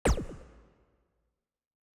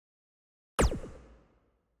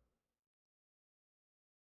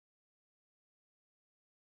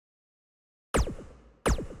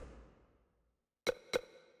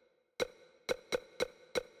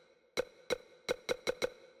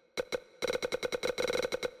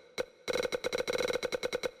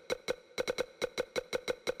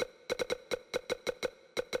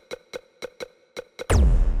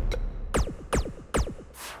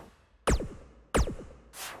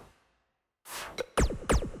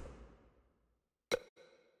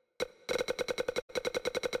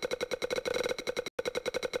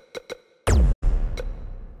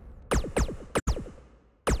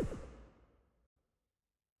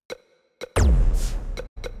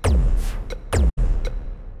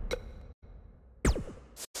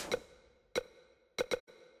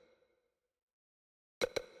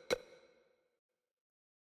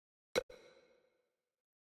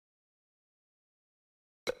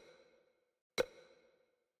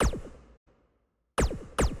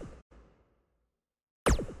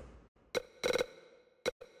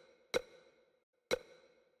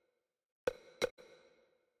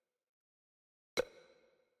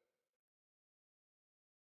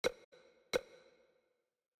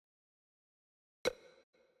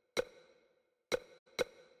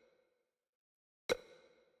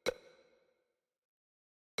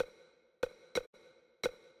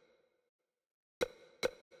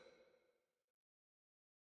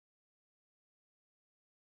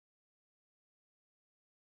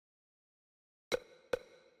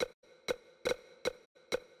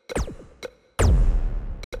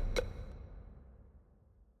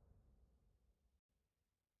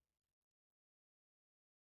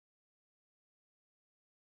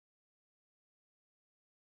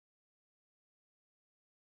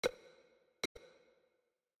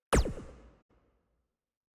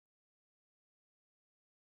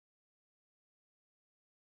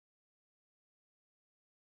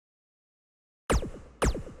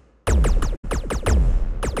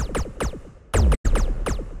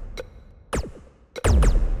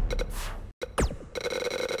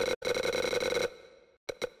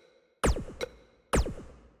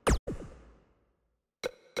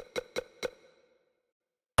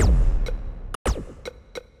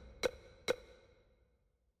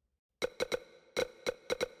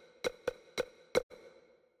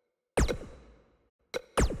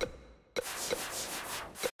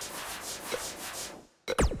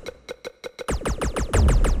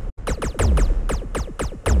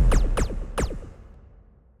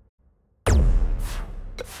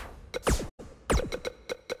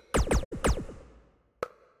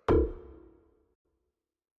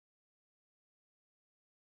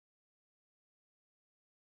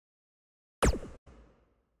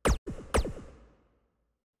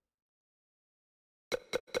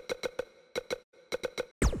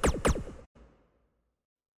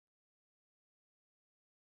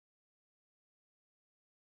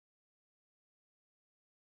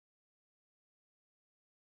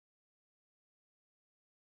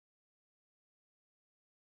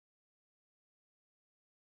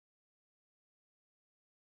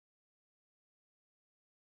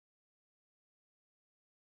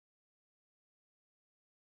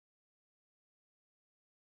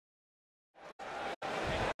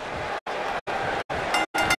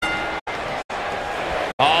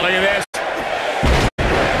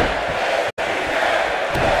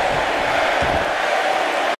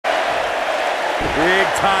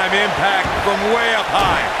from way up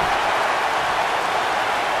high.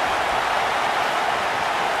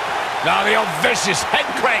 Now the old vicious head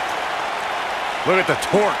crank. Look at the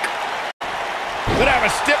torque. Could have a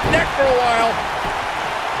stiff neck for a while.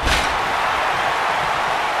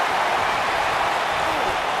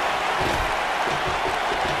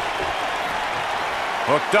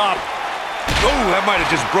 Hooked up. Ooh, that might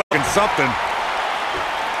have just broken something.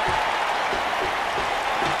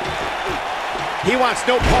 He wants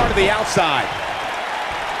no part of the outside.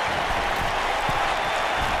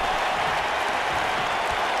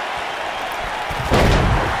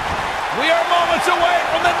 We are moments away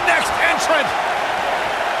from the next entrant.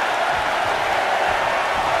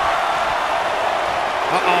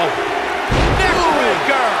 Uh-oh.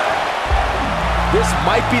 Neckbreaker. This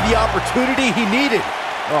might be the opportunity he needed.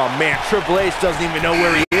 Oh, man, Triple H doesn't even know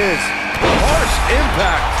where he is. Harsh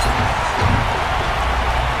impact.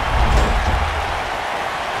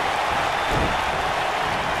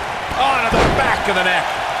 Onto the back of the neck.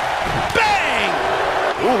 Bang!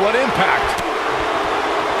 Ooh, what impact.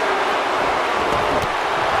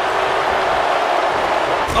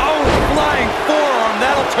 Oh, flying forearm.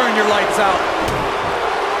 That'll turn your lights out.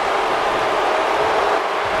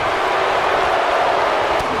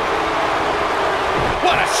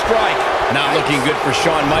 What a strike. Not looking good for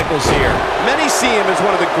Shawn Michaels here. Many see him as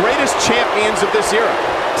one of the greatest champions of this era.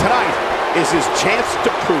 Tonight is his chance to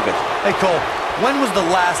prove it. Hey, Cole, when was the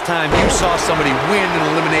last time you saw somebody win an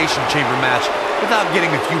Elimination Chamber match without getting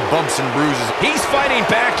a few bumps and bruises? He's fighting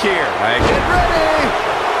back here. Get ready!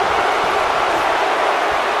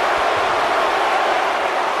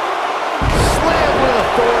 Slam with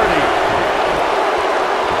authority.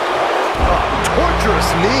 Oh, torturous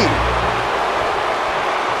knee.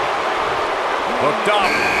 Hooked up.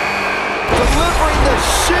 Delivering the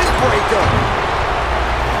shin breaker.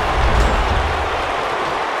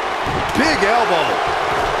 Big elbow.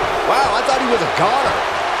 Wow, I thought he was a goner.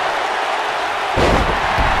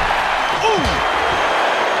 Ooh.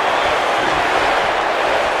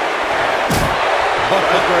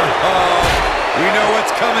 We know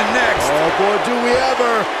what's coming next. Oh, boy, do we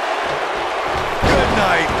ever. Good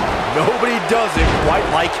night. Nobody does it quite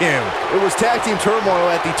like him. It was tag team turmoil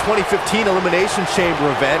at the 2015 Elimination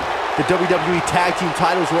Chamber event. The WWE Tag Team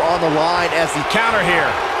titles were on the line as the Counter here.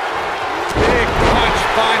 Big punch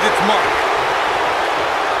finds its mark.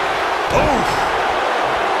 Oof.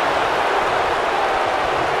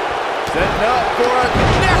 setting up for a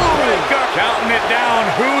neckbreaker. Counting it down.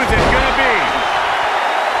 Who is it going to be?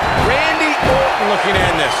 Randy Orton looking to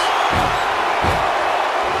end this.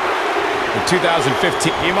 In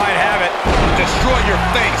 2015, he might have it. Destroy your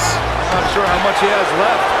face. I'm not sure how much he has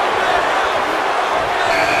left.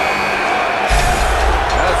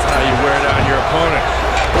 That's how you wear down your opponent.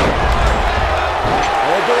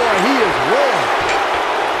 Oh boy, he is rolling.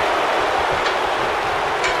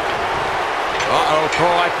 Uh-oh,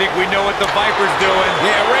 Cole, I think we know what the Viper's doing.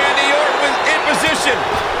 Yeah, Randy Orton in position.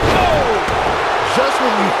 Oh! Just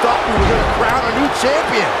when you thought we were going to crown a new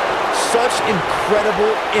champion. Such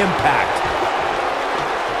incredible impact.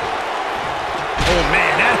 Oh,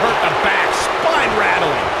 man, that hurt the back. Spine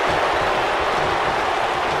rattling.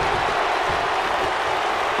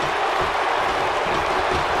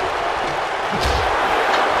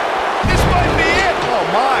 This might be it. Oh,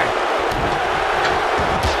 my.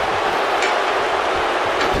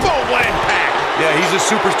 Boom, what impact. Yeah, he's a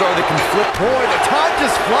superstar that can flip. Boy, the time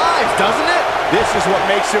just flies, doesn't it? This is what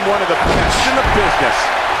makes him one of the best in the business.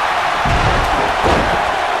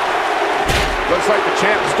 Looks like the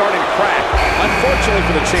champ is starting to crack. Unfortunately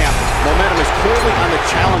for the champ, momentum is clearly on the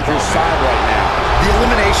challenger's side right now. The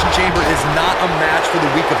Elimination Chamber is not a match for the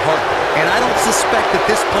weak of heart, and I don't suspect that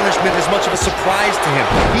this punishment is much of a surprise to him.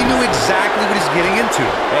 He knew exactly what he's getting into.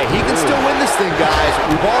 Hey, he can still win this thing, guys.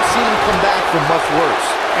 We've all seen him come back from much worse.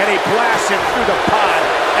 And he blasts him through the pod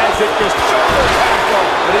as it just shoulder tackle.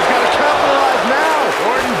 But he's got to capitalize now.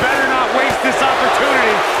 Orton better not waste this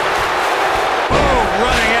opportunity. Boom,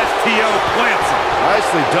 running STO plants him.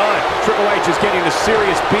 Nicely done. Triple H is getting a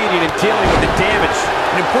serious beating and dealing with the damage.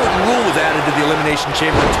 An important rule was added to the Elimination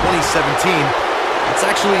Chamber in 2017. It's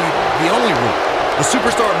actually the only rule. The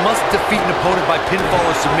superstar must defeat an opponent by pinfall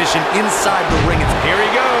or submission inside the ring. Here he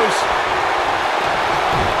goes.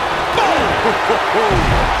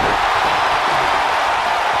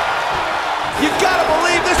 You gotta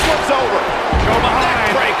believe this one's over. Go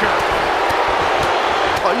behind. Breaker.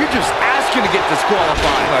 Oh, you're just asking to get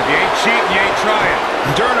disqualified. If you ain't cheating, you ain't trying.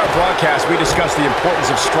 During our broadcast, we discussed the importance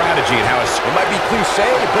of strategy and how it might be cliche,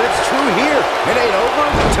 but it's true here. It ain't over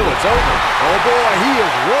until it's over. Oh boy, he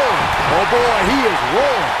is rolling. Oh boy, he is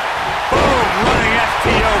rolling. Boom, running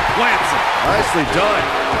FTO plants him. Nicely done.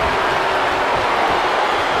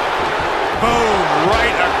 Boom,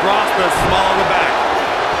 right across the small of the back.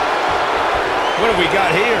 What have we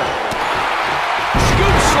got here?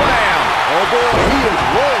 Scoop slam. Oh boy, he is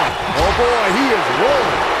rolling. Oh boy, he is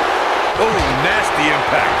rolling. Oh, nasty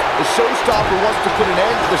impact. The showstopper wants to put an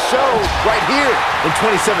end to the show right here. In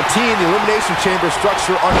 2017, the Elimination Chamber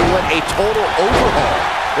structure underwent a total overhaul.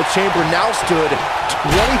 The chamber now stood 24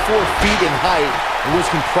 feet in height and was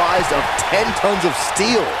comprised of 10 tons of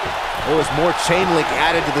steel. There was more chain link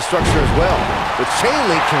added to the structure as well. The chain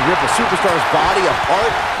link can rip a superstar's body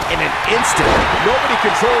apart in an instant. Nobody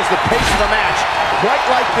controls the pace of the match quite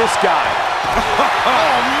like this guy.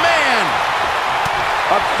 Oh, man!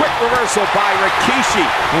 A quick reversal by Rikishi.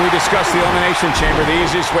 When we discuss the Elimination Chamber, the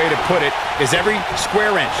easiest way to put it is every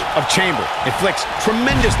square inch of chamber inflicts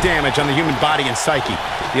tremendous damage on the human body and psyche.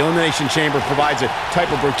 The Elimination Chamber provides a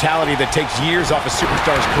type of brutality that takes years off a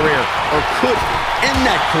superstar's career, or could end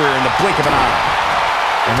that career in the blink of an eye.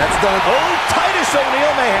 And that's done. Oh, Titus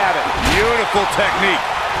O'Neil may have it. Beautiful technique.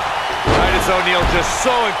 Titus O'Neil just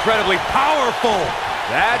so incredibly powerful.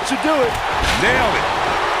 That should do it. Nailed it.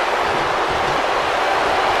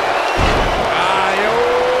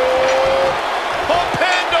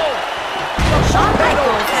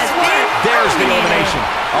 There's the elimination.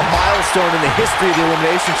 A milestone in the history of the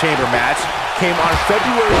Elimination Chamber match came on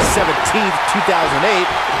February 17th, 2008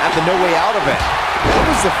 at the No Way Out event. That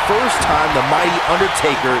was the first time the mighty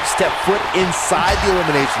Undertaker stepped foot inside the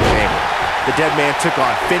Elimination Chamber. The Dead Man took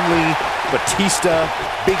on Finlay, Batista,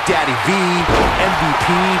 Big Daddy V, MVP,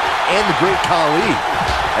 and the Great Khali.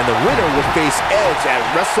 And the winner would face Edge at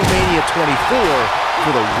WrestleMania 24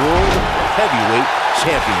 for the World Heavyweight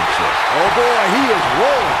Championship. Oh boy, he is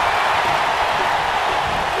rolling.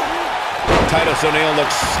 Titus O'Neil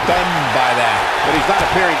looks stunned by that. But he's not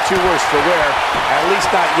appearing too worse for wear, at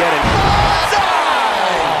least not yet.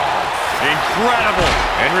 Incredible.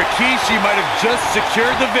 And Rikishi might have just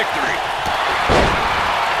secured the victory.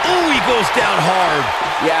 Ooh, he goes down hard.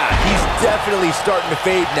 Yeah, he's definitely starting to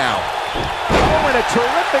fade now. Oh, and a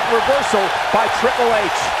terrific reversal by Triple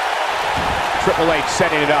H. Triple H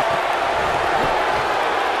setting it up.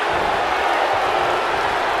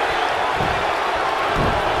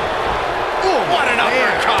 What an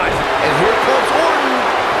uppercut! And here comes Orton.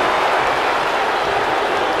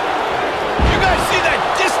 You guys see that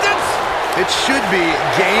distance? It should be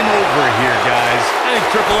game over here, guys. I think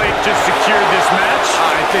Triple H just secured this match.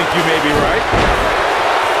 I think you may be right.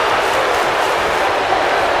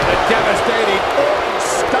 The devastating Orton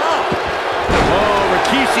stomp. Oh,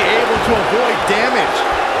 Rikishi able to avoid damage.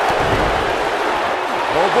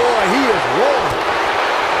 Oh boy, he is rolling.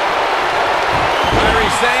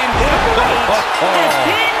 Sane.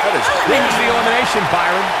 That is There's the elimination,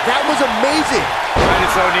 Byron. That was amazing.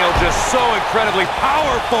 Titus O'Neil just so incredibly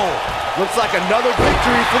powerful. Looks like another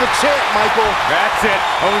victory for the champ, Michael. That's it.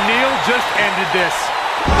 O'Neil just ended this.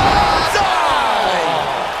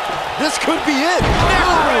 This could be it.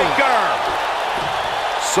 Neckbreaker.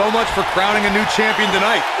 So much for crowning a new champion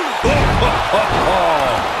tonight.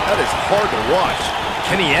 That is hard to watch.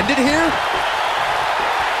 Can he end it here?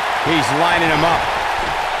 He's lining him up.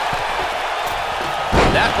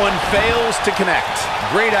 That one fails to connect.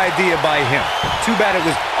 Great idea by him. Too bad it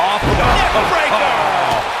was off of the... Neckbreaker.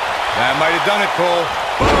 That might have done it, Cole.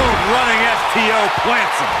 Boom, running FTO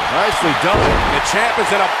plants him. Nicely done. The champ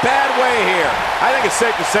is in a bad way here. I think it's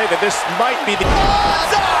safe to say that this might be the...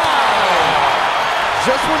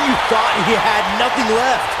 Just when you thought he had nothing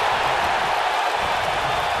left.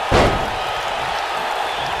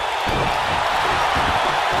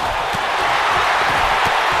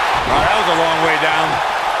 Oh, that was a long way down.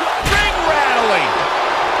 Ring rattling.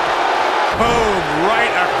 Boom,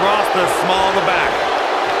 right across the small of the back.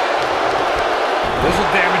 This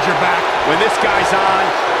will damage your back. When this guy's on,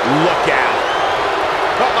 look out.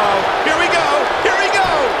 Uh-oh. Here we go. Here we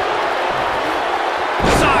go.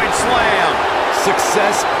 Side slam.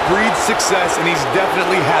 Success breeds success, and he's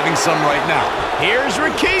definitely having some right now. Here's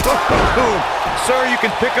Rikishi. Boom. Sir, you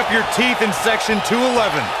can pick up your teeth in section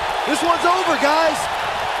 211. This one's over, guys.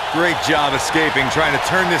 Great job escaping, trying to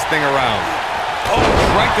turn this thing around. Oh,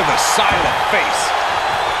 right to the side of the face.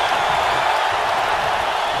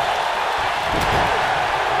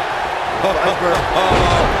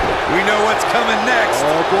 We know what's coming next.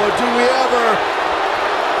 Oh, boy, do we ever.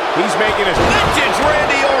 He's making his... Vintage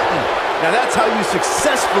Randy Orton. Now, that's how you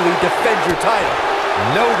successfully defend your title.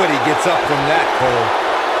 Nobody gets up from that, Cole.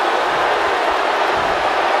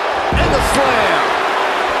 And the slam.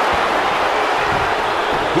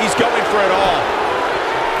 He's going for it all.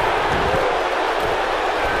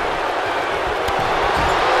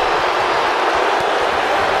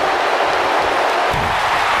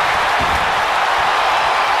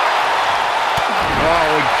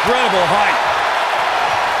 incredible height.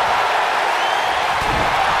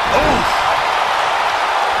 Oof.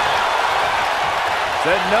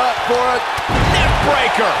 Setting up for a neck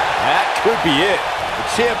breaker. That could be it. The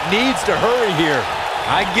champ needs to hurry here.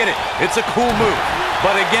 I get it. It's a cool move.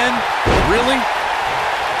 But again, really?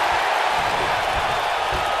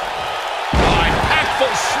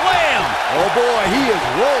 Impactful slam. Oh boy, he is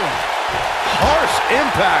rolling. Harsh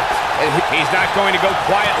impact. And he's not going to go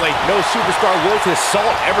quietly. No superstar worth his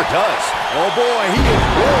salt ever does. Oh boy, he is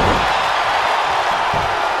rolling.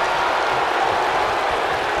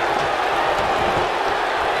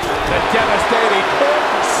 The devastating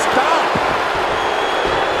stop.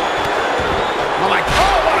 Oh my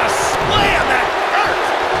God, what a slam. That hurt.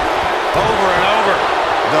 Over and over.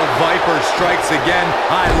 The Viper strikes again.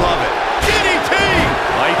 I love it. DDT.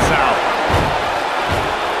 Lights out.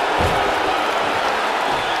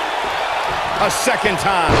 A second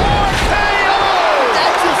time.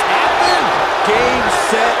 That just happened. Game,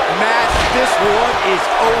 set, match. This one is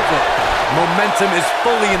over. Momentum is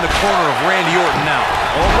fully in the corner of Randy Orton now.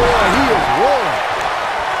 Oh boy, he is rolling.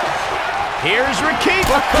 Here's Rikishi.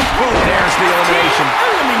 There's the elimination.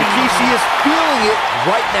 Rikishi is feeling it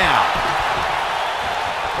right now.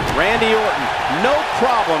 Randy Orton, no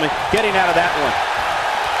problem getting out of that one.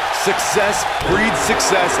 Success breeds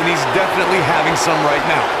success, and he's definitely having some right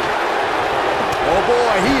now. Oh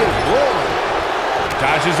boy, he is rolling.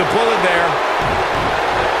 Dodges a bullet there.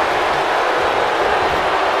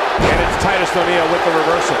 And it's Titus O'Neil with the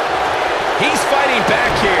reversal. He's fighting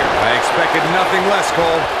back here. I expected nothing less,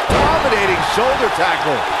 Cole. Dominating shoulder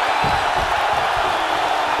tackle.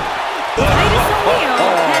 Titus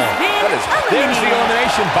O'Neil has been There's the eliminated.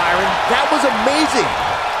 elimination, Byron. That was amazing.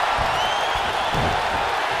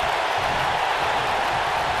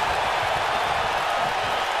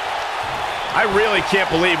 I really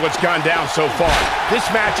can't believe what's gone down so far. This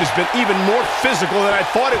match has been even more physical than I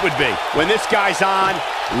thought it would be. When this guy's on,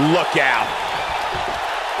 look out.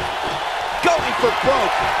 Going for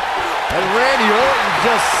broke. And Randy Orton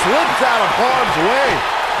just slips out of harm's way.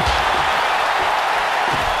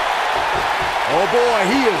 Oh boy,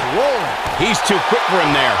 he is rolling. He's too quick for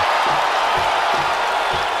him there.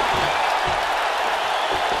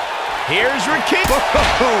 Here's Rikishi.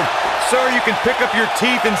 Sir, you can pick up your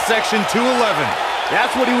teeth in section 211.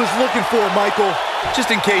 That's what he was looking for, Michael.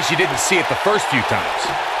 Just in case you didn't see it the first few times.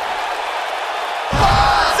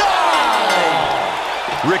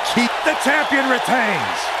 Rikishi, The champion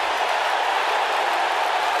retains.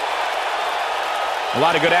 A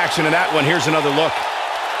lot of good action in that one. Here's another look.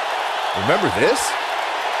 Remember this?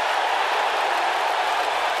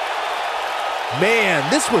 Man,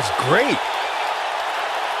 this was great.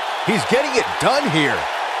 He's getting it done here.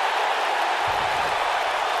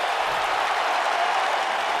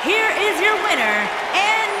 Here is your winner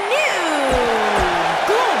and new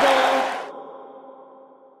Global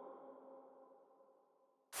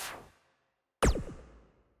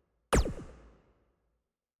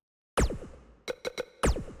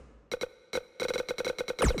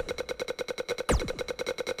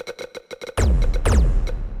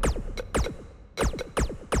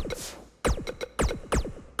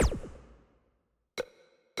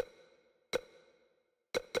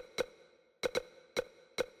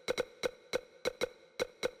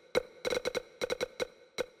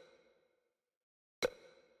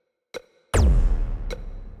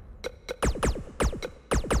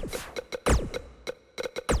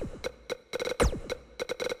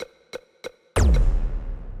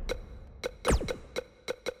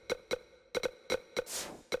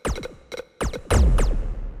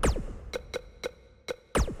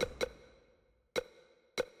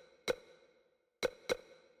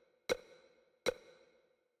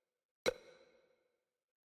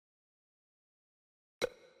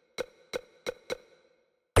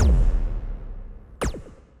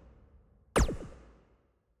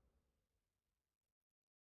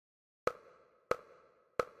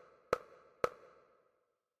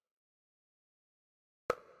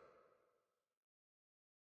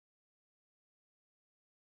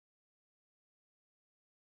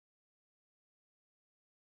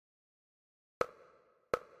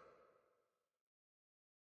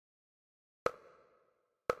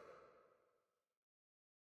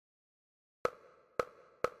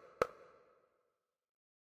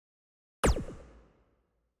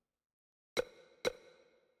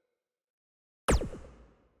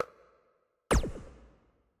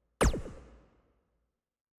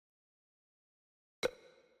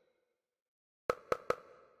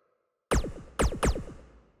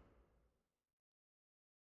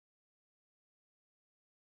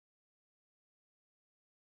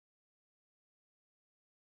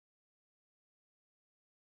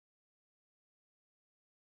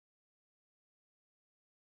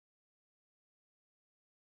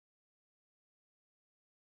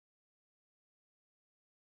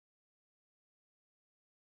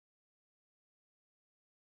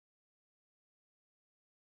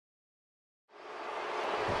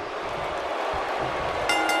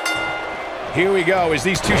Here we go, as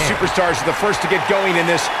these two superstars are the first to get going in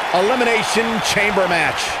this Elimination Chamber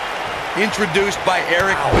match. Introduced by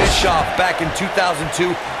Eric Bischoff back in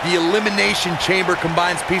 2002, the Elimination Chamber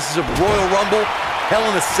combines pieces of Royal Rumble, Hell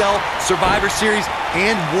in a Cell, Survivor Series,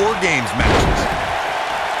 and War Games matches.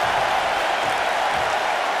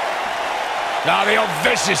 Now the old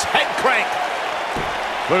vicious head crank.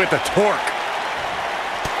 Look at the torque.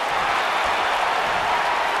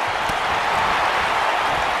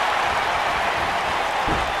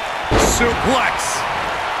 Suplex.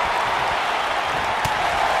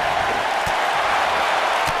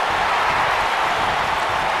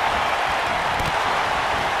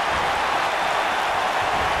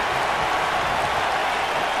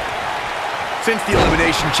 Since the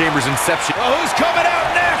Elimination Chamber's inception... Oh, who's coming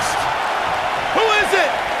out next? Who is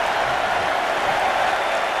it?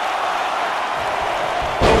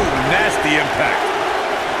 Oh, nasty impact.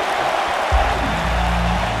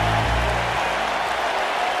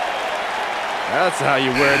 That's how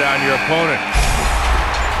you wear down your opponent.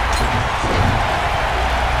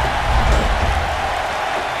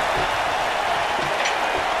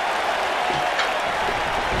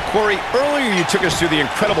 Corey, earlier you took us through the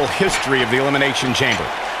incredible history of the Elimination Chamber.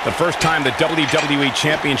 The first time the WWE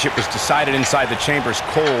Championship was decided inside the Chamber's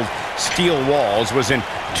cold steel walls was in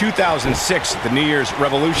 2006 at the New Year's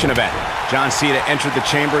Revolution event. John Cena entered the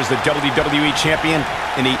Chamber as the WWE Champion,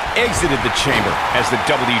 and he exited the Chamber as the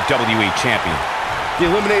WWE Champion. The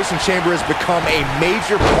Elimination Chamber has become a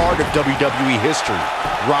major part of WWE history.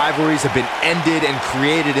 Rivalries have been ended and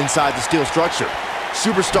created inside the steel structure.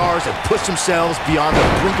 Superstars have pushed themselves beyond the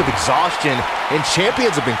brink of exhaustion, and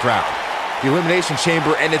champions have been crowned. The Elimination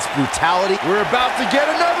Chamber and its brutality. We're about to get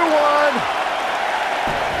another one!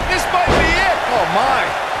 This might be it! Oh, my!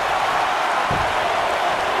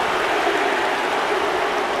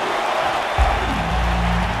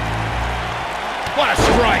 What a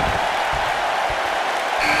strike!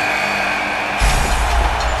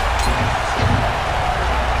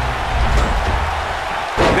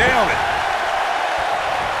 Nailed it!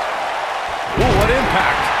 Ooh, what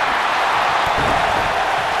impact!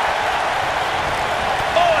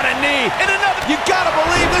 Oh, and a knee, and another! You gotta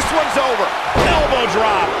believe this one's over! Elbow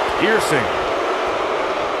drop! Piercing.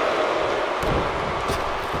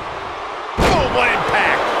 Oh, what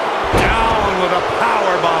impact! Down with a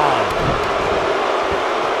power bomb!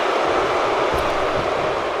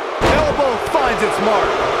 Elbow finds its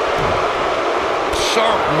mark.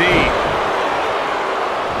 Sharp knee.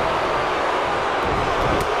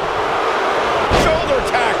 Shoulder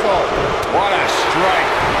tackle. What a strike.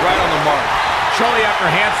 Right on the mark. Shortly after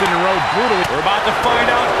Hansen rode brutally, we're about to find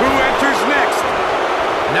out who enters next.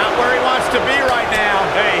 Not where he wants to be right now.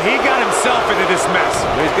 Hey, he got himself into this mess.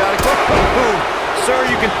 He's got to go. Sir,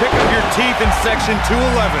 you can pick up your teeth in section 211.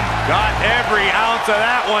 Got every ounce of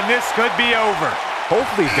that one. This could be over.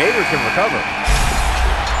 Hopefully Vader can recover.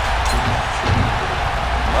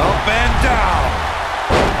 Up and down.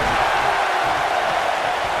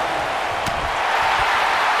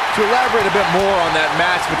 To elaborate a bit more on that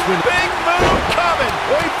match between... Big move coming.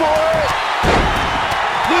 Wait for it!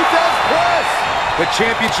 Luthez press! The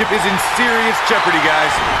championship is in serious jeopardy,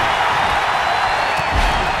 guys.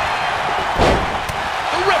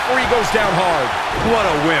 The referee goes down hard. What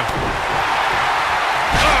a wimp.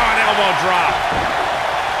 Oh, an elbow drop.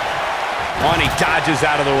 Oh, and he dodges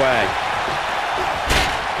out of the way.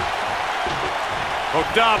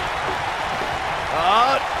 Hooked up.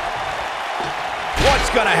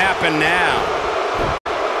 What's going to happen now?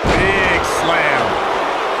 Big slam.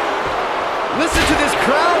 Listen to this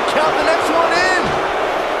crowd count the next one in!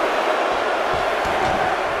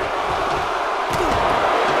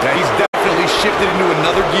 Yeah, he's definitely shifted into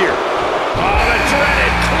another gear. Oh, the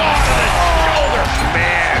dreaded claw to the shoulder.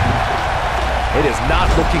 Man. It is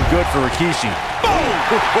not looking good for Rikishi. Boom!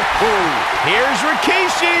 Here's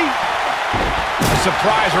Rikishi. A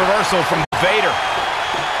surprise reversal from Vader.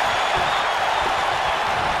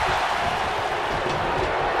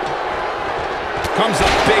 Comes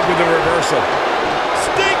up big with the reversal.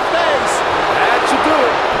 Stink face! That should do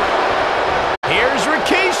it. Here's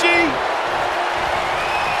Rikishi.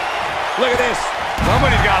 Look at this.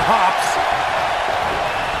 Somebody's got hops.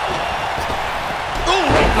 Ooh,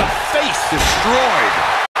 right in the face. Destroyed.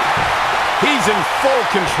 He's in full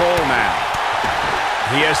control now.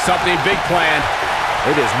 He has something big planned.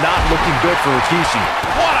 It is not looking good for Rikishi.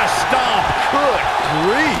 What a stomp. Good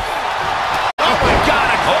grief. Oh, my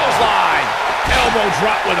God, a clothesline. Elbow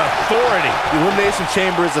drop with authority. The Elimination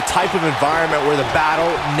Chamber is a type of environment where the battle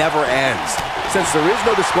never ends. Since there is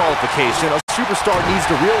no disqualification, a superstar needs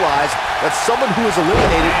to realize that someone who is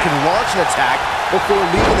eliminated can launch an attack before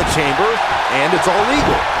leaving the chamber, and it's all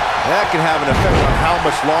legal. That can have an effect on how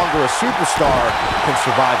much longer a superstar can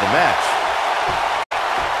survive the match.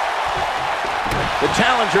 The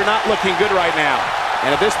challenger not looking good right now.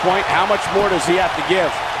 And at this point, how much more does he have to give?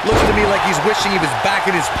 Looks to me like he's wishing he was back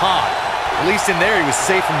in his pod. At least in there, he was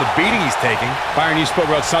safe from the beating he's taking. Byron, you spoke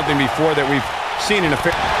about something before that we've seen in a fair...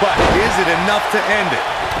 But is it enough to end it?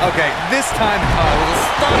 Okay, this time, with a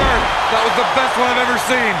stunner. That was the best one I've ever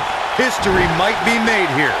seen. History might be made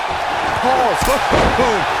here. Pause.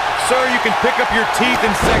 Boom. Sir, you can pick up your teeth in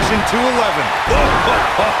section 211.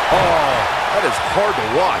 That is hard to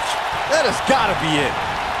watch. That has got to be it.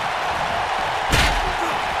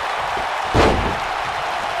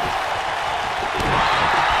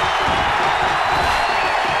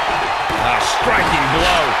 Striking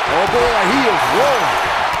blow. Oh boy, he is rolling.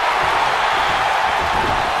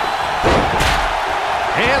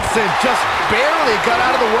 Hansen just barely got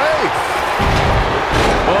out of the way.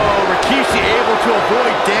 Oh, Rikishi able to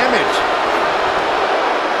avoid damage.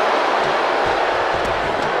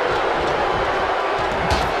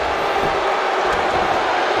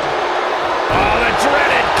 Oh, the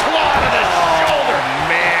dreaded claw to the shoulder.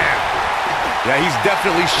 Man. Yeah, he's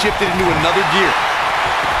definitely shifted into another gear.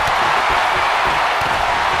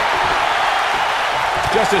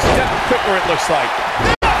 Just a step quicker, it looks like.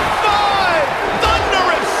 Five!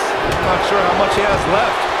 Thunderous! I'm not sure how much he has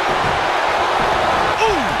left.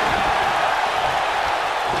 Ooh!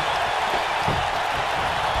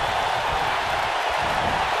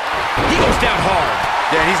 He goes down hard.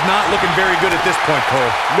 Yeah, he's not looking very good at this point,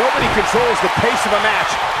 Cole. Nobody controls the pace of a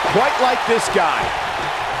match quite like this guy.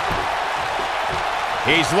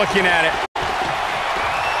 He's looking at it.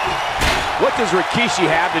 What does Rikishi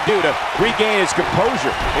have to do to regain his composure?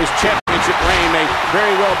 His championship reign may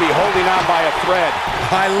very well be holding on by a thread.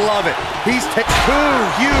 I love it. He's taken 2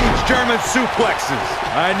 huge German suplexes.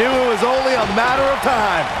 I knew it was only a matter of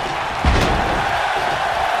time.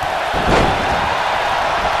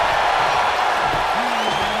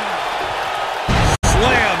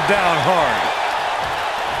 Slam down hard.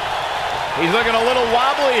 He's looking a little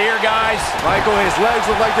wobbly here, guys. Michael, his legs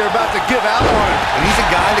look like they're about to give out on him. And he's a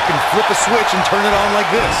guy that can flip a switch and turn it on like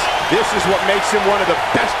this. This is what makes him one of the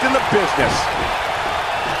best in the business.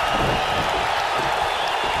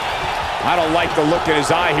 I don't like the look in his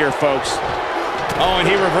eye here, folks. Oh, and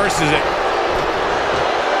he reverses it.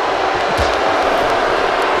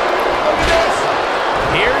 Look at this.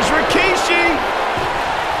 Here's Rikishi.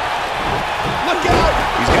 Look out.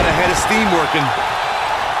 He's got a head of steam working.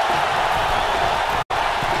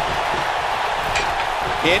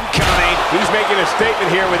 Incoming. He's making a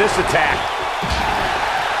statement here with this attack.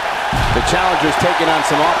 The challenger's taking on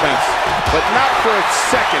some offense, but not for a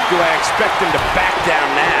second do I expect him to back down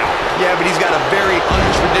now. Yeah, but he's got a very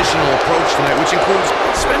untraditional approach tonight, which includes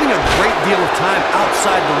spending a great deal of time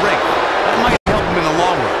outside the ring. That might help him in the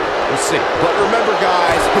long run. We'll see. But remember,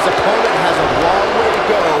 guys, his opponent has a long way to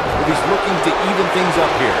go if he's looking to even things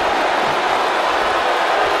up here.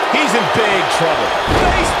 He's in big trouble.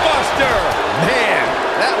 Facebuster. Man,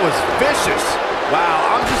 that was vicious.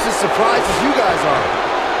 Wow, I'm just as surprised as you guys are.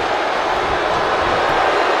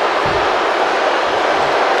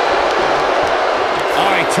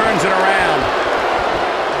 Oh, he turns it around.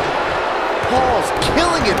 Paul's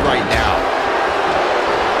killing it right now.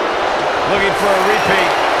 Looking for a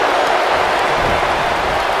repeat.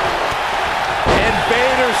 And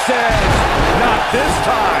Bader says, not this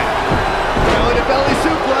time. Belly to belly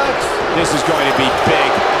suplex. This is going to be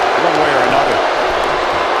big, one way or another.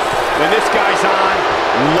 When this guy's on,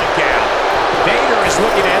 look out. Vader is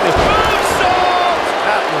looking at this. Moonsault!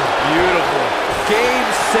 That was beautiful. Game,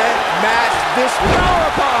 set, match, this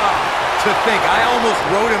powerbomb. To think, I almost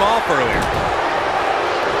wrote him off earlier.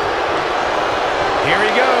 Here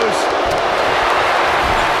he goes.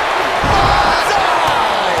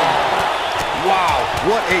 Wow,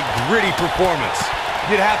 what a gritty performance.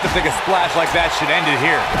 You'd have to think a splash like that should end it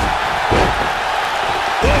here.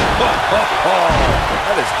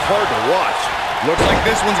 That is hard to watch. Looks like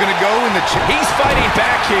this one's gonna go in the... He's fighting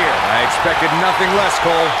back here. I expected nothing less,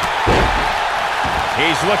 Cole.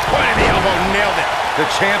 He's looked right at the elbow, nailed it. The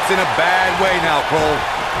champ's in a bad way now, Cole.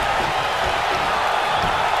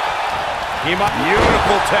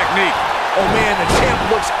 Beautiful technique. Oh man, the champ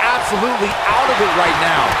looks absolutely out of it right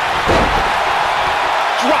now.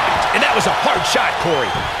 Dropped, and that was a hard shot, Corey.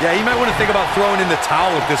 Yeah, you might want to think about throwing in the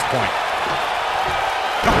towel at this point.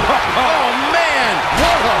 Oh man,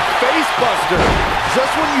 what a face buster.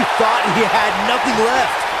 Just when you thought he had nothing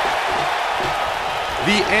left.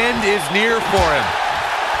 The end is near for him.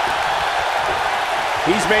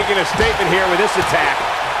 He's making a statement here with this attack.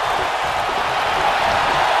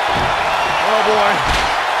 Oh, boy.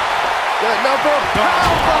 The number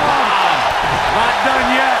powerbomb. Not done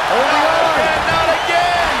yet. Holding on. And not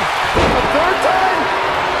again. A third time.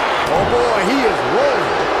 Oh, boy, he is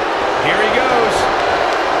rolling. Here he goes.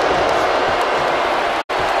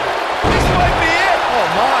 This might be it. Oh,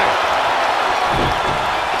 my.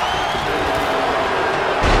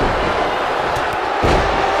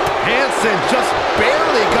 Hansen just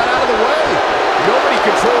barely got out of the way. Nobody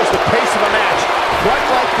controls the pace of a match quite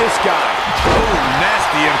like this guy. Oh,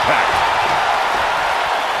 nasty impact.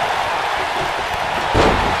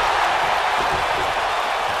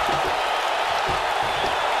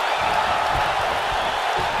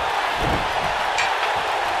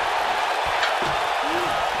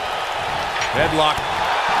 Headlock.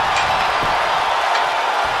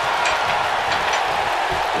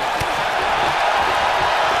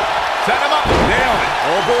 Set him up. Nailed it.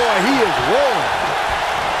 Oh, boy, he is rolling.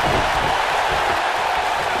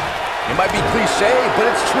 It might be cliche, but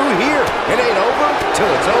it's true here. It ain't over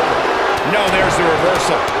till it's over. No, there's the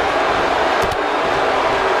reversal.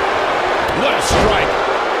 What a strike.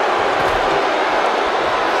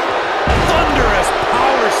 Thunderous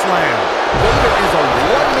power slam. Vader is a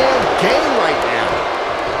one-man game right now.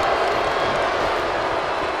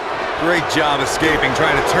 Great job escaping,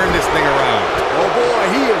 trying to turn this thing around. Oh, boy,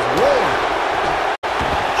 he is rolling.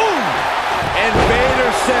 Ooh. And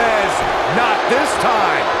Vader says, not this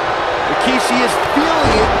time. Rikishi is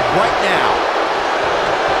feeling it right now.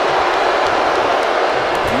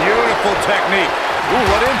 Beautiful technique. Ooh,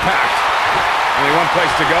 what impact. Only one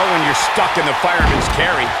place to go when you're stuck in the fireman's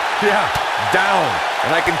carry. Yeah, down.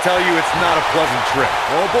 And I can tell you it's not a pleasant trip.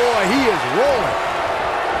 Oh, boy, he is rolling.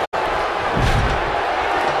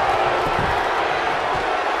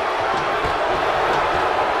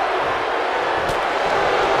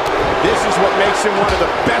 This is what makes him one of the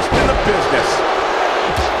best in the business.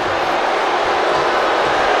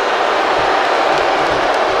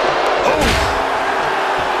 Oh!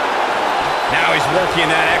 Now he's working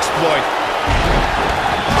that exploit.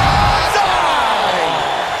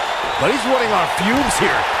 But he's running on fumes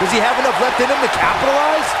here. Does he have enough left in him to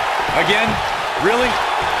capitalize? Again? Really?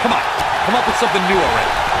 Come on. Come up with something new already.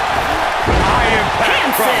 High impact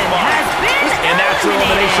Hansen crossbody. has been And that's your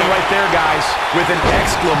elimination right there, guys. With an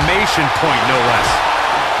exclamation point, no less.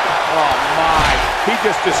 Oh, my. He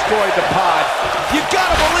just destroyed the pod. You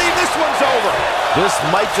gotta believe this one's over. This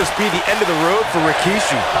might just be the end of the road for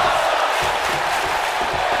Rikishi.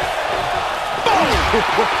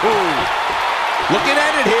 Looking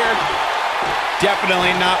at it here.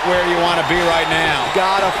 Definitely not where you want to be right now.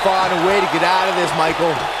 Gotta find a way to get out of this,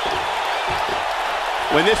 Michael.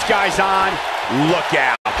 When this guy's on, look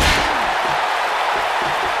out.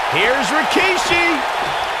 Here's Rikishi.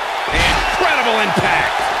 Incredible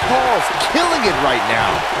impact. Paul's killing it right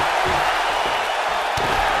now.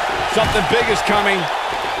 Something big is coming.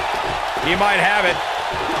 He might have it.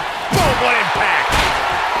 Boom, what impact.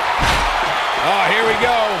 Oh, here we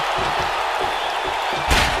go.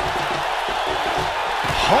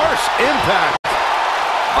 Harsh impact.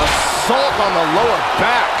 Assault on the lower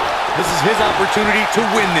back. This is his opportunity to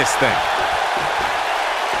win this thing.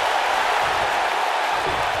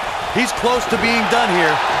 He's close to being done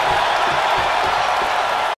here.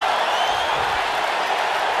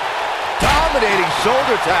 Dominating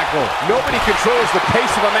shoulder tackle. Nobody controls the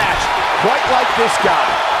pace of a match quite like this guy.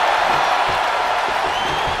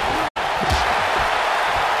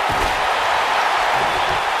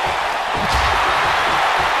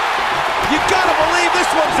 You gotta believe this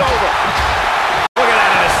one's over. Look at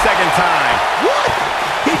that in a second time. What?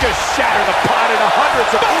 He just shattered the pod into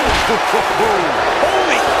hundreds of...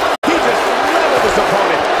 Holy! He just leveled his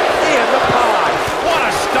opponent. And the pod. What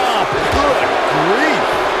a stomp. Good grief.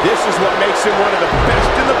 This is what makes him one of the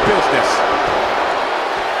best in the business.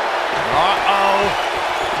 Uh-oh.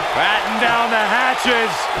 Batten down the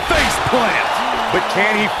hatches. Face plant. But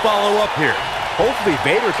can he follow up here? Hopefully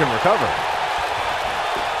Vader can recover.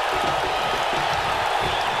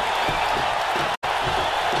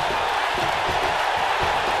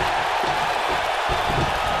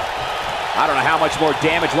 I don't know how much more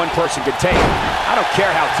damage one person could take. I don't care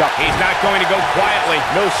how tough. He's not going to go quietly.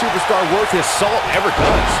 No superstar worth his salt ever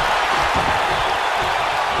does.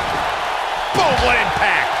 Boom, what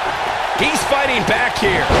impact. He's fighting back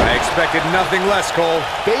here. I expected nothing less, Cole.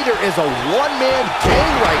 Vader is a one-man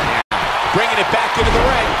gang right now. Bringing it back into the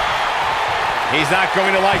ring. He's not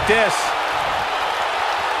going to like this.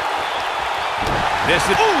 This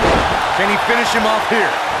is... Can he finish him off here?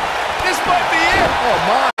 This might be it. Oh,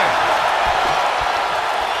 my.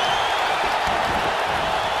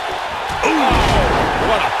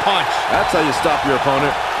 What a punch. That's how you stop your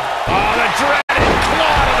opponent. Oh, the dreaded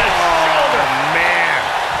claw to the shoulder. Man.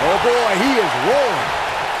 Oh, boy, he is rolling.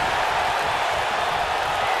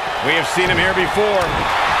 We have seen him here before.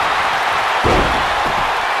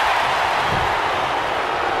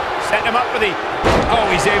 Setting him up for the... Oh,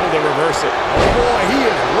 he's able to reverse it. Oh, boy, he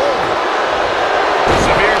is rolling.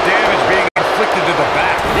 Severe damage being inflicted to the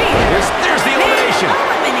back. There's the elimination.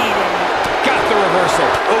 Eliminated. Got the reversal.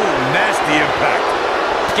 Oh, nasty impact.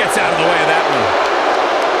 Gets out of the way of that one.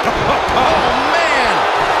 Oh, man.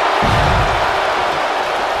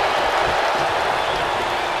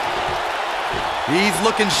 He's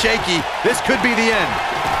looking shaky. This could be the end.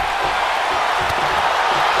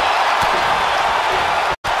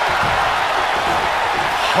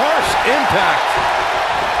 Harsh impact.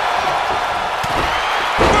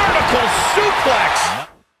 Vertical suplex.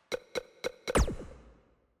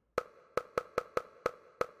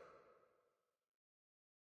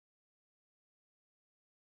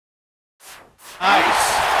 Nice.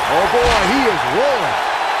 Oh, boy, he is rolling.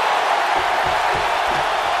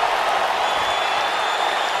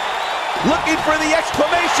 Looking for the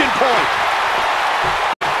exclamation point.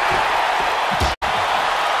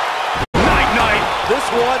 Night-night. This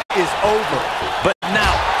one is over. But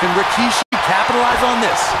now, can Rikishi capitalize on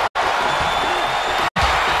this?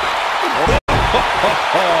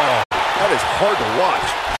 That is hard to watch.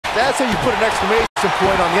 That's how you put an exclamation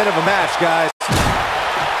point on the end of a match, guys.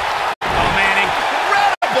 Oh, man,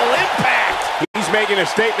 incredible impact. He's making a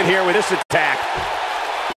statement here with this attack.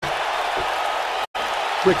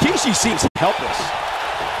 Rikishi seems helpless.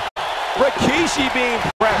 Rikishi being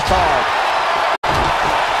pressed hard.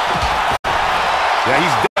 Yeah,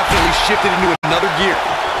 he's definitely shifted into another gear.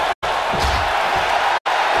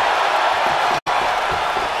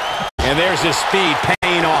 And there's his speed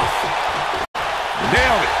paying off.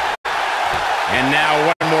 Nailed it. And now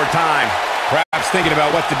one more time. Perhaps thinking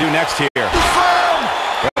about what to do next here.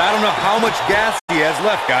 But I don't know how much gas he has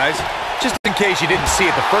left, guys. Just in case you didn't see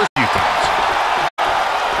it the first few times.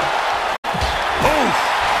 Oof.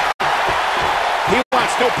 He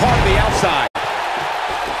wants no part of the outside.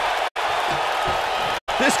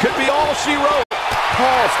 This could be all she wrote.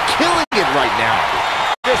 Paul's killing it right now.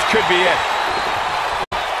 This could be it.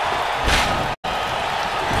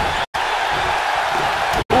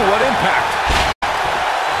 Ooh, what impact.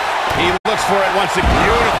 He looks for it once again.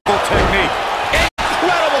 Beautiful technique.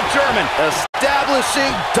 Incredible German.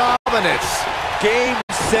 Establishing dominance. Game,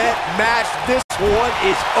 set, match. This one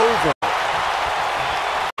is over.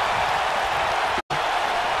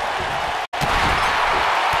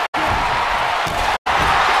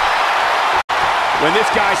 When this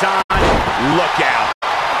guy's on, look out.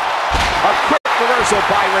 A quick reversal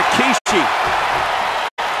by Rikishi.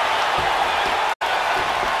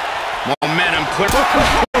 Momentum clear.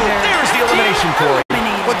 There's the elimination for it.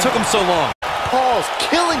 What took him so long? Paul's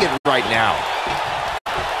killing it right now.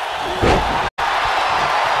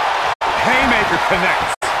 Haymaker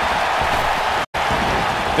connects.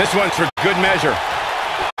 This one's for good measure.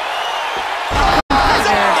 Has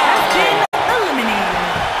been eliminated.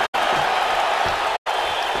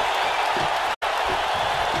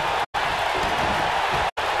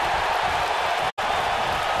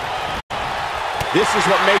 This is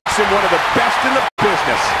what makes him one of the best in the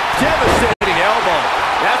business. Devastating elbow.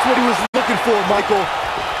 That's what he was looking for, Michael.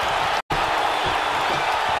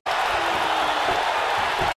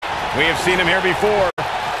 We have seen him here before.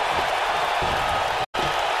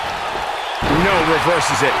 No,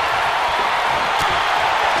 reverses it.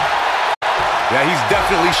 Yeah, he's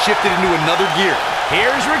definitely shifted into another gear.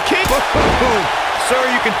 Here's Rikishi. Sir,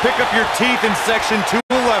 you can pick up your teeth in section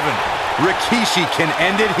 211. Rikishi can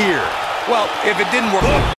end it here. Well, if it didn't work...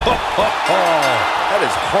 That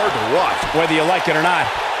is hard to watch. Whether you like it or not,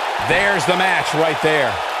 there's the match right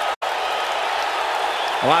there.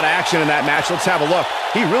 A lot of action in that match. Let's have a look.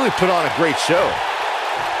 He really put on a great show.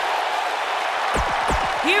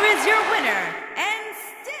 Here is your winner, and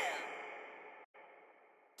still...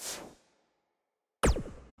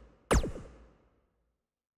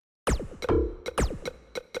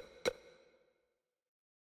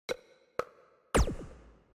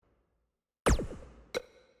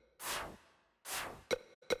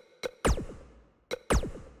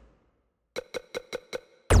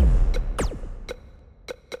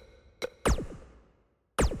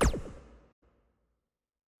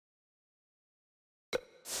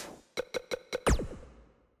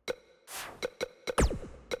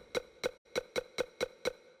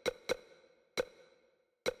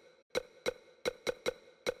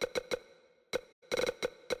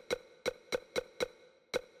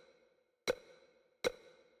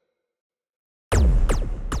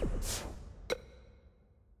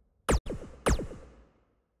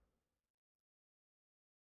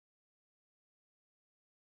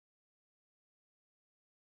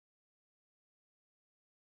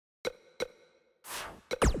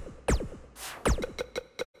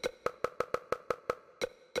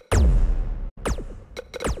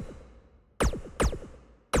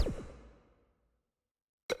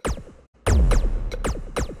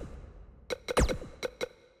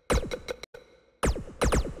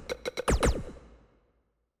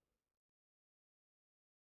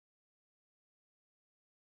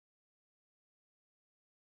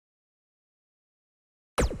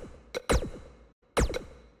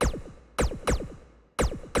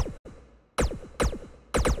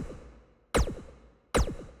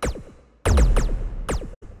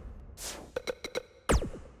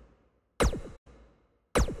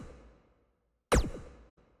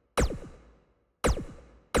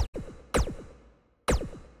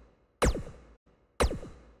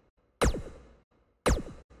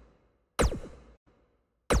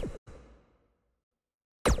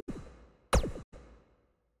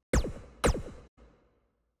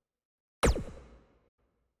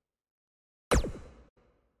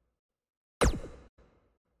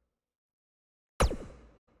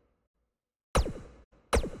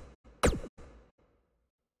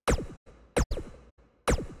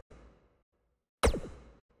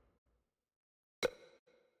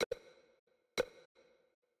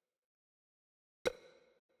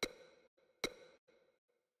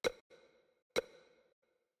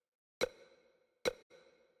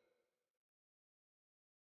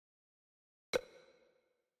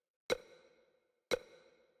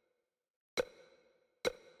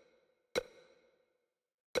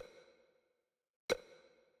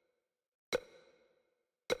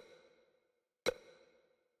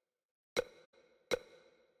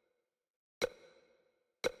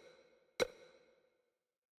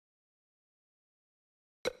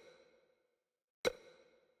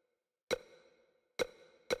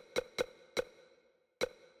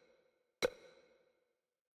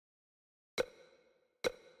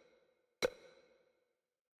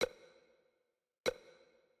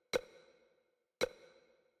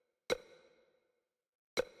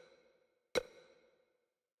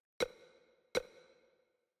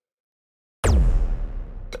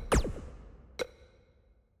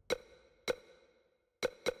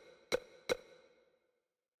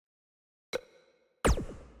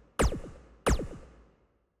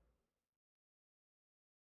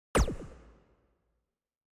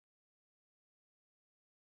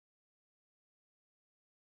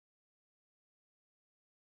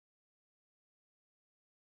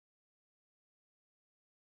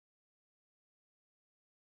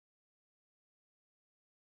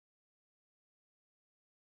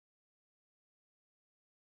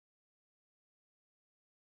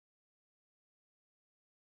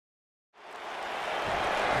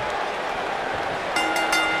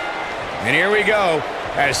 And here we go,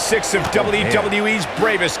 as 6 of WWE's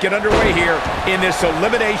bravest get underway here in this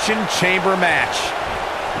Elimination Chamber match.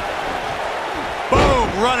 Boom,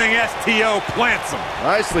 running STO plants him.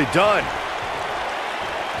 Nicely done.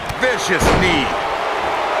 Vicious knee.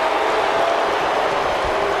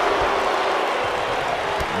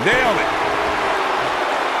 Nailed it.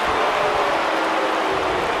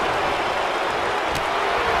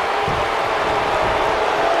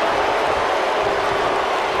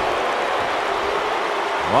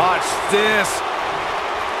 Watch this.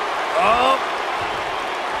 Oh.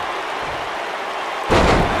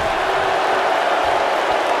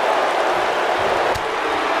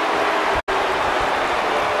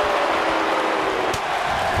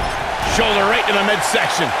 Shoulder right to the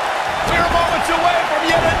midsection. We're moments away from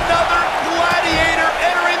yet another gladiator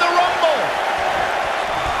entering the Rumble.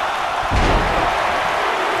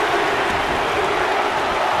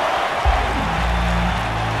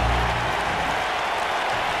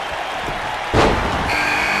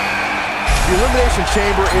 The Elimination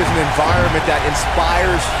Chamber is an environment that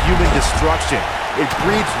inspires human destruction. It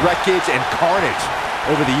breeds wreckage and carnage.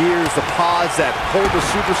 Over the years, the pods that hold the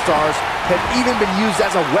superstars have even been used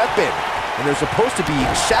as a weapon, and they're supposed to be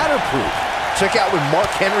shatterproof. Check out when Mark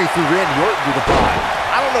Henry threw Randy Orton through the pod.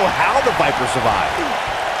 I don't know how the Viper survived.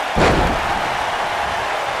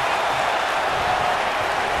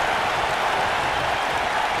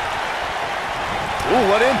 Ooh,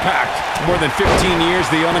 what impact. More than 15 years,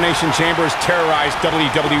 the Elimination Chamber has terrorized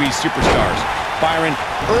WWE superstars. Byron,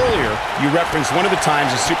 earlier you referenced one of the times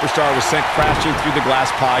a superstar was sent crashing through the glass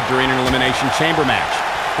pod during an Elimination Chamber match.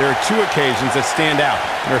 There are 2 occasions that stand out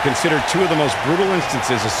and are considered 2 of the most brutal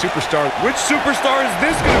instances a superstar... Which superstar is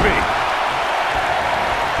this going to be?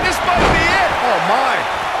 This might be it. Oh, my.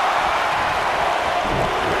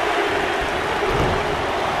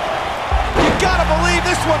 You gotta believe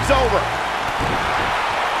this one's over.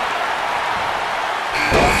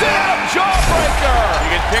 Sit-up jawbreaker. You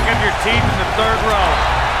can pick up your teeth in the 3rd row.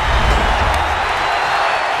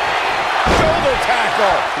 Shoulder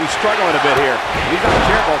tackle. He's struggling a bit here. If he's not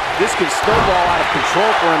careful, this can snowball out of control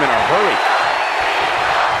for him in a hurry.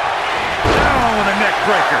 Down with a neck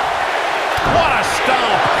breaker. What a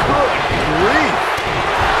stomp. Good grief.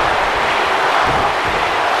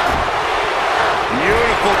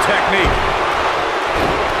 Beautiful technique.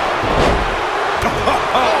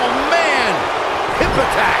 Oh, man. Hip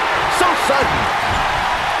attack. So sudden.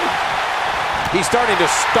 He's starting to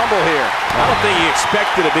stumble here. I don't think he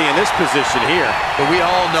expected to be in this position here. But we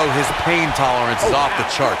all know his pain tolerance is off the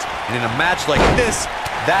charts. And in a match like this,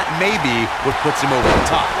 that may be what puts him over the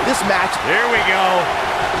top. This match. Here we go.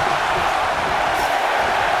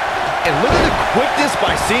 And look at the quickness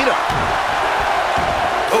by Cena.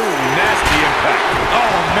 Oh, nasty impact.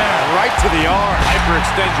 Oh, man, right to the arm.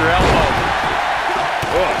 Hyperextend your elbow.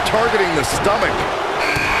 Oh, targeting the stomach.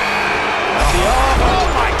 Oh,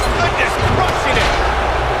 my goodness, crushing it.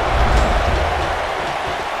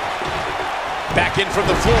 Back in from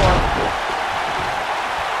the floor.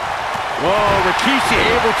 Whoa, Rikishi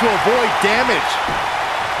able to avoid damage.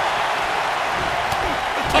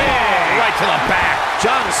 Oh, right to the back.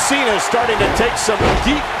 John Cena is starting to take some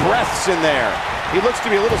deep breaths in there. He looks to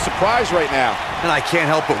be a little surprised right now. And I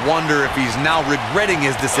can't help but wonder if he's now regretting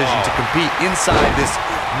his decision to compete inside this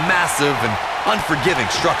massive and unforgiving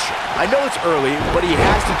structure. I know it's early, but he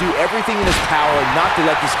has to do everything in his power not to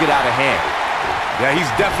let this get out of hand. Yeah, he's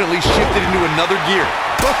definitely shifted into another gear.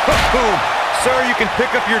 Boom! Sir, you can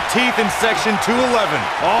pick up your teeth in section 211.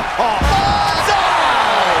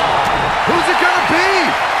 Who's it gonna be?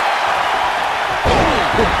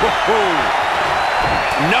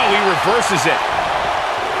 No, he reverses it.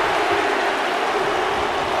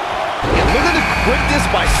 And look at the quickness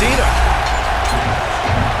by Cena.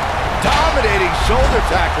 Dominating shoulder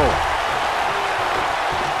tackle.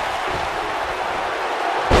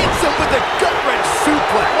 Hits him with a gut-wrench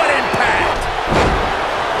suplex. What impact!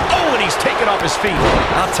 Oh, and he's taken off his feet.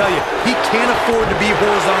 I'll tell you, he can't afford to be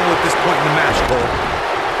horizontal at this point in the match, Cole.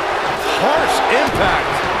 Harsh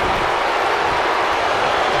impact.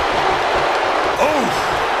 Oh!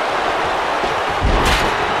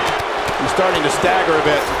 He's starting to stagger a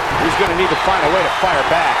bit. He's going to need to find a way to fire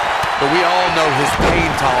back. But we all know his pain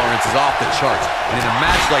tolerance is off the charts. And in a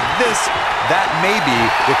match like this, that may be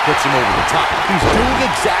what puts him over the top. He's doing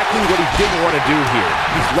exactly what he didn't want to do here.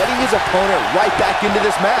 He's letting his opponent right back into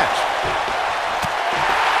this match.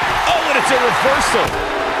 Oh, and it's a reversal.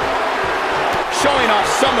 Showing off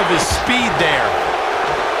some of his speed there.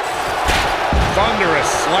 Thunderous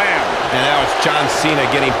slam. And now it's John Cena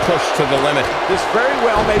getting pushed to the limit. This very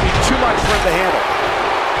well may be too much for him to handle.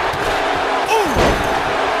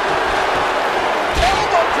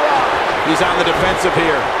 He's on the defensive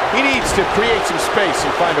here. He needs to create some space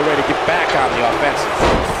and find a way to get back on the offensive.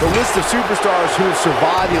 The list of superstars who have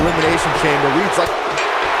survived the Elimination Chamber reads like...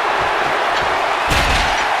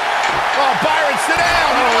 Oh, Byron, sit down!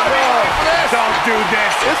 You don't want to be away from this! Don't do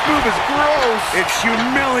this. This move is gross. It's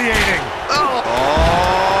humiliating.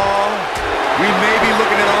 Oh, we may be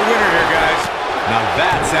looking at our winner here, guys. Now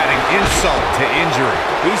that's adding insult to injury.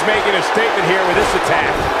 He's making a statement here with this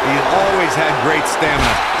attack. He's always had great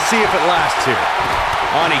stamina. See if it lasts here.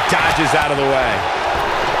 Oh, and he dodges out of the way.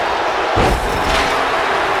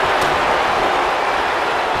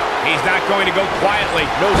 He's not going to go quietly.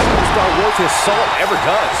 No superstar worth his salt ever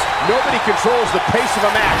does. Nobody controls the pace of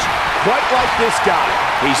a match quite like this guy.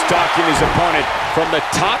 He's stalking his opponent from the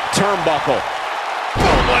top turnbuckle.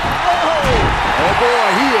 Oh, what? Oh boy,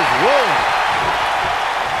 he is rolling.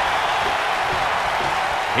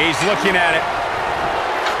 He's looking at it.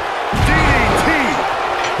 DDT.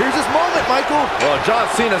 Here's his moment, Michael. Well, John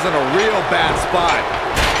Cena's in a real bad spot.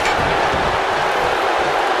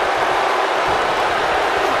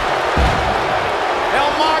 El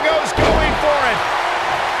Mago's going for it.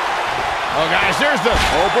 Oh, guys, there's the...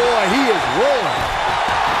 Oh boy, he is rolling.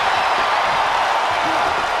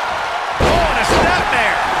 Oh, and a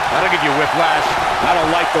snapmare. That'll give you whiplash. I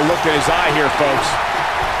don't like the look in his eye here, folks.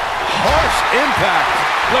 Harsh impact.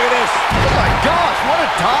 Look at this. Oh my gosh, what a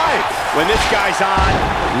dive. When this guy's on,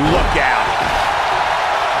 look out.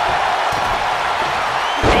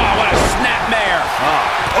 Oh, what a snapmare.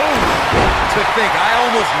 To think, I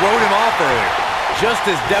almost wrote him off earlier. Just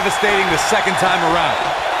as devastating the second time around.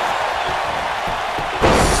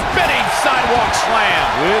 Spinning sidewalk slam.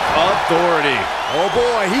 With authority. Oh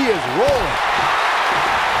boy, he is rolling.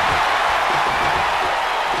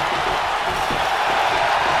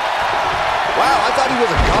 Wow, I thought he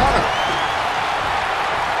was a goner.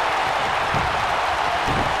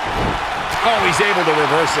 Oh, he's able to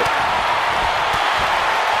reverse it.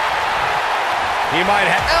 He might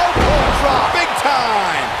have... Elbow drop, big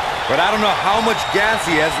time. But I don't know how much gas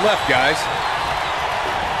he has left, guys.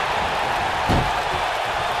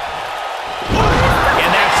 And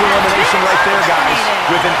that's elimination right there, guys.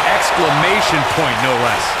 With an exclamation point, no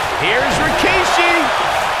less. Here's Rikishi.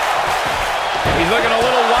 He's looking a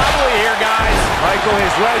little wobbly here, guys. Michael,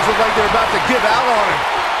 his legs look like they're about to give out on him.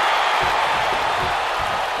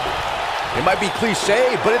 It might be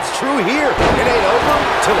cliche, but it's true here. It ain't over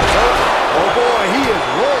till it's over. Oh boy, he is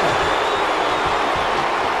rolling.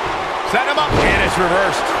 Set him up, and it's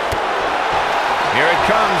reversed. Here it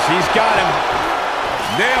comes. He's got him.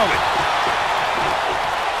 Nailed it.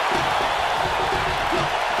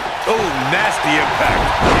 Oh, nasty impact.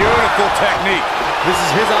 Beautiful technique. This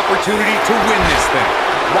is his opportunity to win this thing.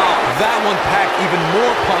 Wow, that one packed even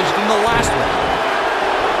more punch than the last one.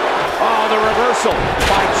 Oh, the reversal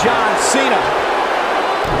by John Cena.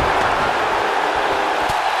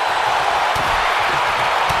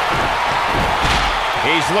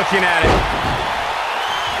 He's looking at it.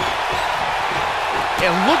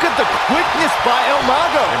 And look at the quickness by El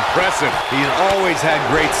Mago. Impressive. He's always had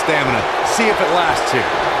great stamina. See if it lasts here.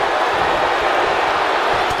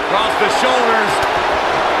 Across the shoulders.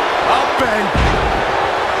 Up and...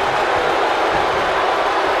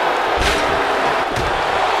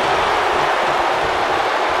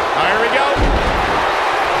 Here we go.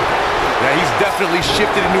 Yeah, he's definitely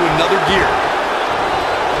shifted into another gear.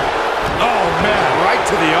 Oh, man, right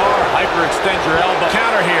to the arm. Hyperextend your elbow.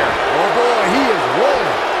 Counter here. Oh boy, he is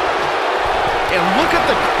rolling. And look at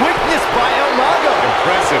the quickness by El Mago.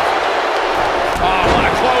 Impressive. Oh, what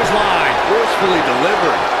a clothesline. Forcefully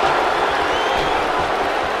delivered.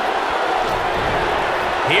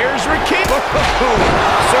 Here's Rikishi.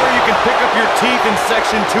 Sir, you can pick up your teeth in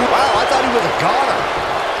section 2. Wow, I thought he was a goner.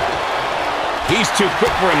 He's too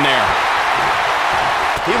quick for him there.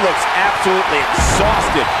 He looks absolutely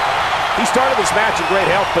exhausted. He started this match in great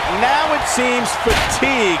health, but now it seems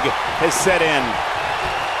fatigue has set in.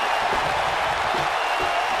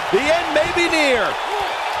 The end may be near.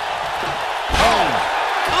 Oh,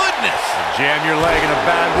 goodness. Jam your leg and a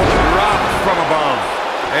bad one dropped from above.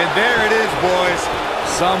 And there it is, boys.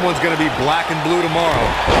 Someone's going to be black and blue tomorrow.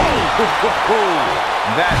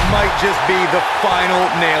 That might just be the final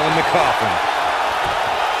nail in the coffin.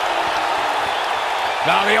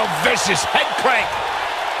 Now the old vicious head crank.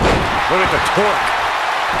 Look at the torque.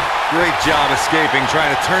 Great job escaping, trying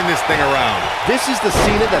to turn this thing around. This is the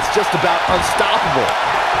Cena that's just about unstoppable.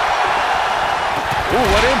 Ooh,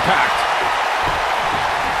 what impact.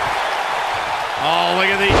 Oh, look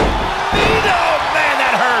at the... Oh, man,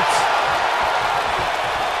 that hurts.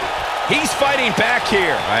 He's fighting back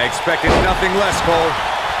here. I expected nothing less, Cole.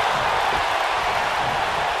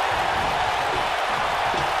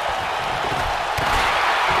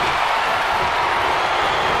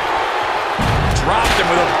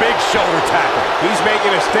 with a big shoulder tackle. He's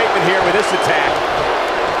making a statement here with this attack.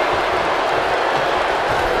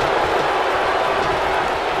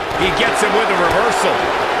 He gets him with a reversal.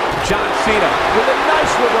 John Cena with a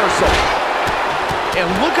nice reversal. And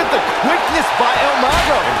look at the quickness by El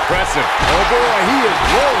Mago. Impressive. Oh boy, he is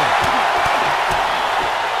rolling.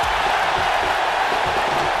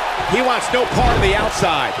 He wants no part of the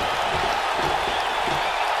outside.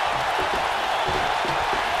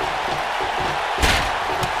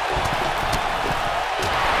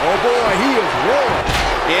 Oh boy, he is rolling.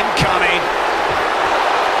 Incoming.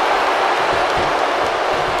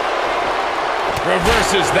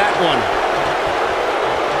 Reverses that one.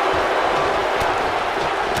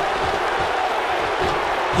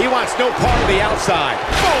 He wants no part of the outside.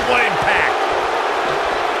 Boom, what impact.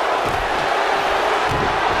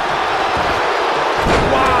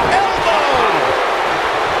 Wow, elbow!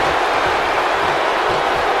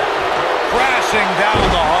 Crashing down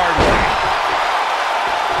the hard way.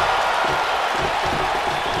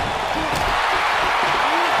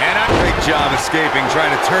 And a Great job escaping, trying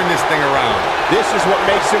to turn this thing around. This is what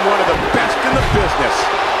makes him one of the best in the business.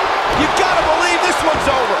 You gotta believe this one's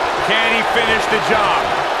over. Can he finish the job?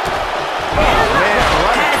 Oh, man,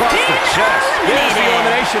 right across the chest. Here's the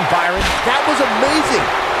elimination, Byron. That was amazing.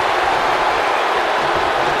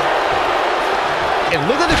 And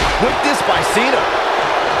look at the quickness by Cena.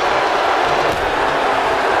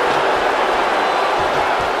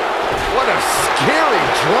 What a scary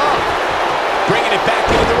drop. Bringing it back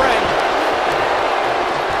into the ring.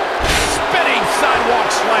 Spinning sidewalk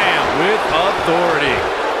slam with authority.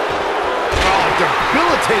 Oh,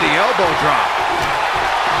 debilitating elbow drop.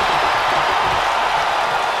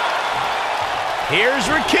 Here's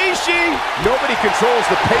Rikishi. Nobody controls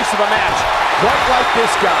the pace of a match quite like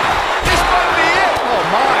this guy. This might be it. Oh,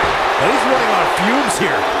 my. And he's running on fumes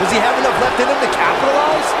here. Does he have enough left in him to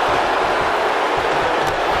capitalize?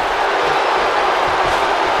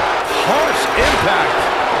 Harsh impact.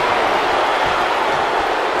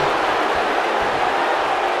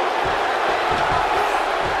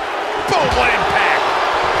 Boom, what impact.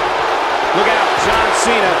 Look out, John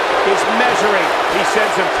Cena is measuring. He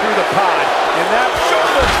sends him through the pod. And that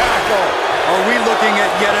shoulder tackle. Are we looking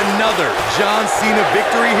at yet another John Cena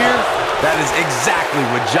victory here? That is exactly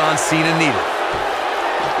what John Cena needed.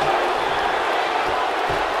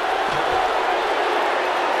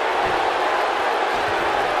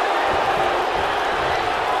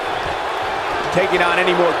 Taking on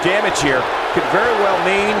any more damage here could very well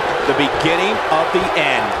mean the beginning of the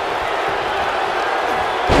end.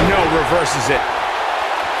 No, reverses it.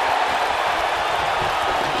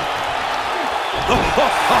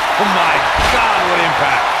 Oh my God, what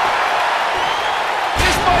impact.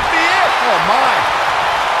 This might be it. Oh, my.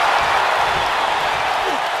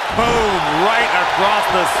 Boom, right across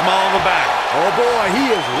the small of the back. Oh, boy,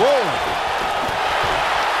 he is rolling.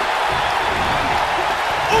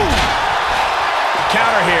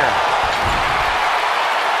 Counter here.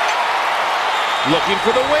 Looking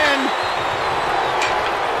for the win.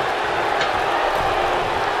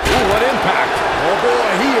 Ooh, what impact. Oh, boy,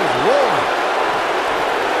 he is rolling.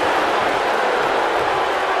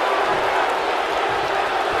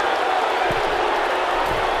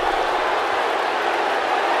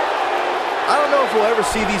 I don't know if we'll ever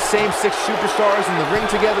see these same 6 superstars in the ring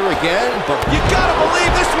together again, but you gotta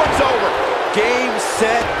believe this one's over. Game,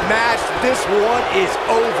 set, match. This one is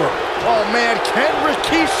over. Oh, man, can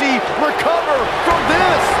Rikishi recover from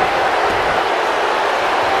this?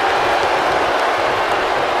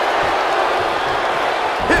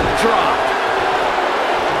 Hip drop.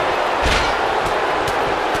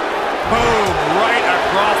 Boom, right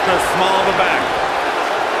across the small of the back.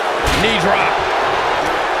 Knee drop.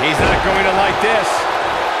 He's not going to like this.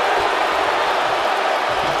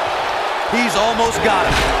 He's almost got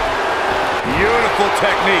him. Beautiful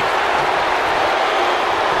technique.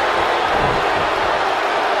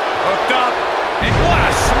 Hooked up. And what a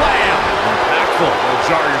slam. Impactful. Will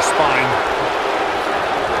jar your spine.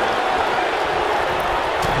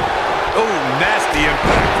 Oh, nasty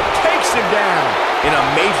impact. Takes him down in a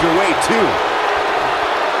major way, too.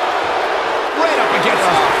 Right up against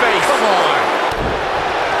his face. Come on.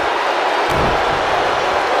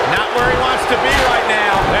 Not where he wants to be right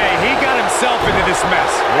now. Hey, he got himself into this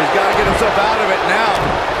mess. He's got to get himself out of it now.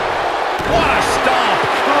 What a stomp.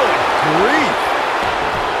 Good grief.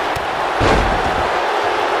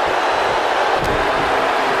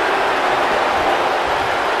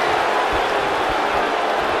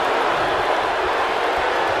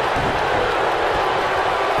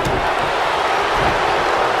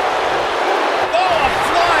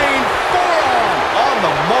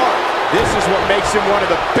 This is what makes makes him one of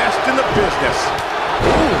the best in the business.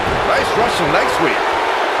 Ooh, nice Russian leg sweep.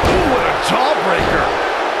 Ooh, what a jawbreaker.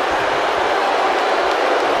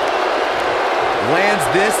 Lands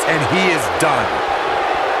this, and he is done.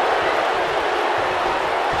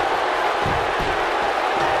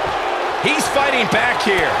 He's fighting back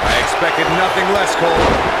here. I expected nothing less, Cole.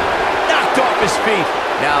 Knocked off his feet.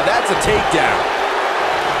 Now that's a takedown.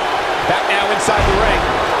 Back now inside the ring.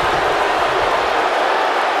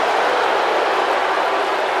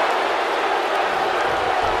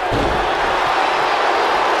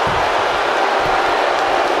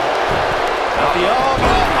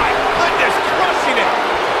 Oh my goodness, crushing it.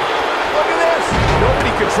 Look at this.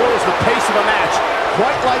 Nobody controls the pace of a match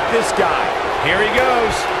quite like this guy. Here he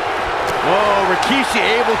goes. Whoa, Rikishi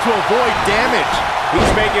able to avoid damage.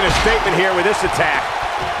 He's making a statement here with this attack.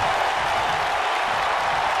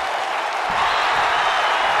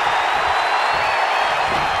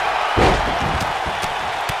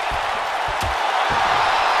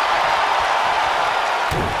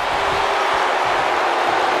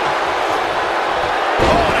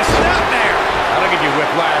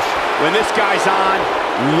 When this guy's on,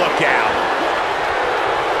 look out.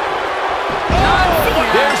 Oh,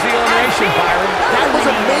 there's the elimination, Byron. That was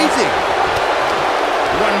amazing.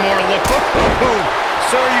 One more look. Boom.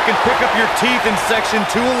 Sir, you can pick up your teeth in section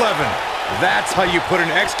 211. That's how you put an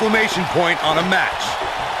exclamation point on a match.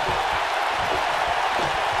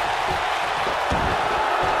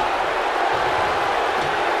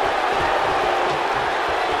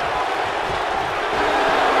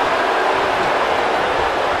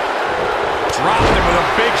 Dropped him with a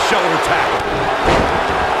big shoulder tackle.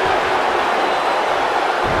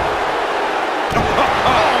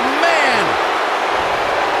 Oh, man!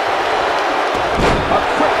 A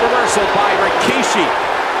quick reversal by Rikishi.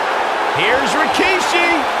 Here's Rikishi.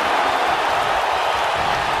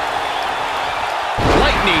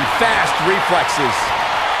 Lightning fast reflexes.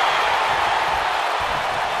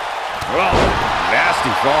 Oh,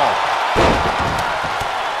 nasty fall.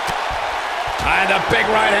 And the big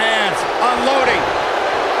right hands, unloading.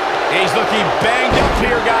 He's looking banged up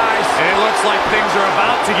here, guys. It looks like things are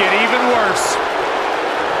about to get even worse.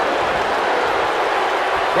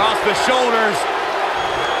 Across the shoulders.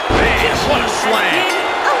 Man, what a slam.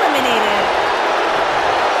 Eliminated.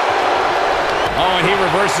 Oh, and he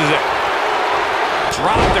reverses it.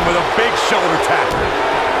 Dropped him with a big shoulder tackle.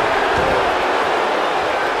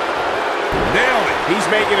 Nailed it. He's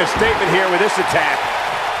making a statement here with this attack.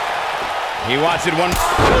 He wants it one.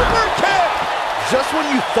 Super kick! Just when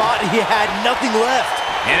you thought he had nothing left.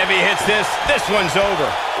 And if he hits this, this one's over.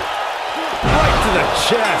 Right to the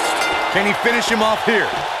chest. Can he finish him off here?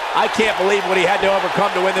 I can't believe what he had to overcome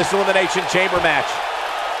to win this Elimination Chamber match.